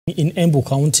in Embu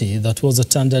County that was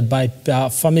attended by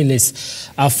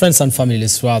friends and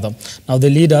families rather. Now the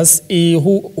leaders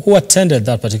who attended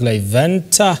that particular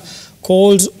event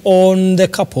called on the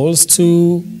couples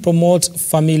to promote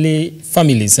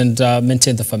families and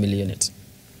maintain the family unit.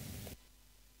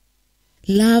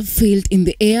 Love filled in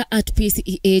the air at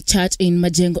PCEA Church in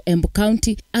Majengo, Embu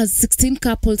County, as 16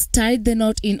 couples tied the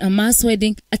knot in a mass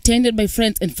wedding attended by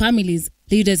friends and families.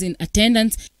 Leaders in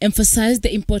attendance emphasized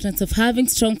the importance of having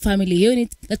strong family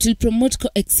units that will promote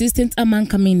coexistence among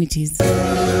communities.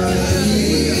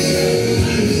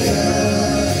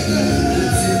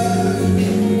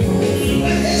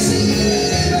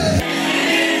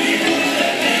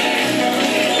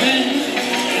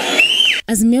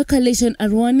 As Mayor Coalition are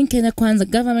warning Kenya Kwanza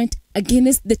government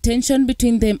against the tension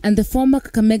between them and the former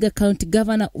Kakamega County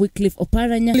Governor Wycliffe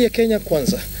Oparanya. Kenya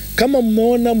Kwanza, kama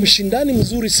mmeona mshindani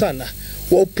mzuri sana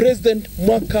wa president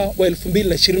mwaka wa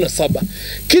 2027,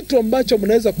 kitu ambacho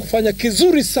mnaweza kufanya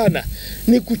kizuri sana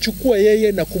ni kuchukua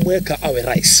yeye na kumweka awe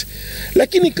rais.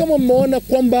 Lakini kama mmeona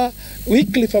kwamba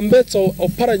Wycliffe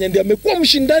Oparanya ndiye amekuwa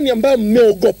mshindani ambaye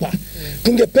mmeogopa,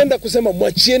 tungependa kusema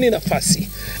mwachieni nafasi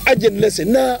ajendeleze,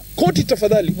 na koti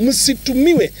tafadhali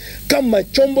msitumiwe kama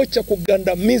chombo cha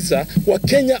kugandamiza wa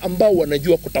Kenya ambao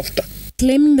wanajua kutafuta.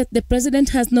 Claiming that the president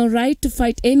has no right to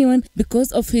fight anyone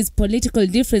because of his political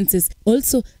differences.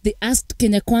 Also, they asked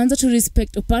Kenya Kwanza to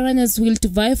respect Oparanya's will to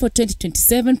vie for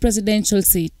 2027 presidential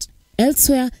seat.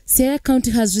 Elsewhere, Siaya County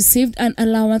has received an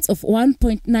allowance of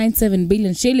 1.97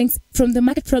 billion shillings from the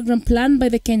market program planned by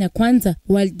the Kenya Kwanza,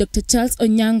 while Dr. Charles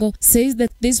Onyango says that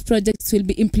these projects will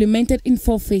be implemented in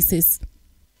 4 phases.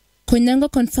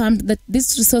 Konyango confirmed that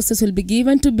these resources will be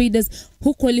given to bidders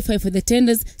who qualify for the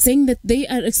tenders, saying that they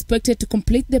are expected to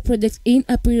complete the project in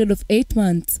a period of 8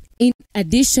 months. In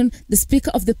addition, the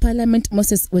Speaker of the Parliament,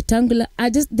 Moses Wetangula,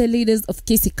 urged the leaders of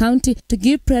Kisii County to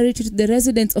give priority to the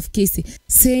residents of Kisii,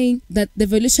 saying that the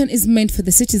devolution is meant for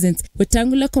the citizens.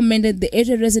 Wetangula commended the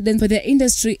area residents for their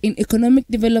industry in economic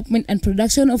development and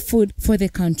production of food for the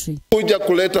country. Kuja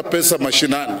kuleta pesa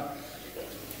mashinani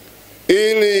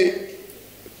ili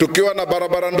tukiwa na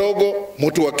barabara ndogo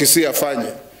mtu wa Kisii afanye,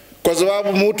 kwa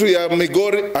sababu mtu ya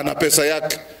Migori ana pesa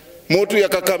yake, mtu ya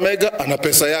Kakamega ana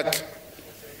pesa yake.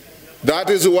 That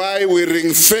is why we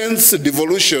ring fence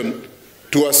devolution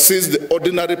to assist the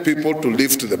ordinary people to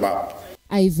lift them up.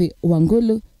 Ivy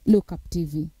Wangulu, Look Up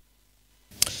TV.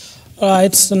 All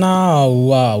right, so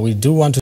now we do want to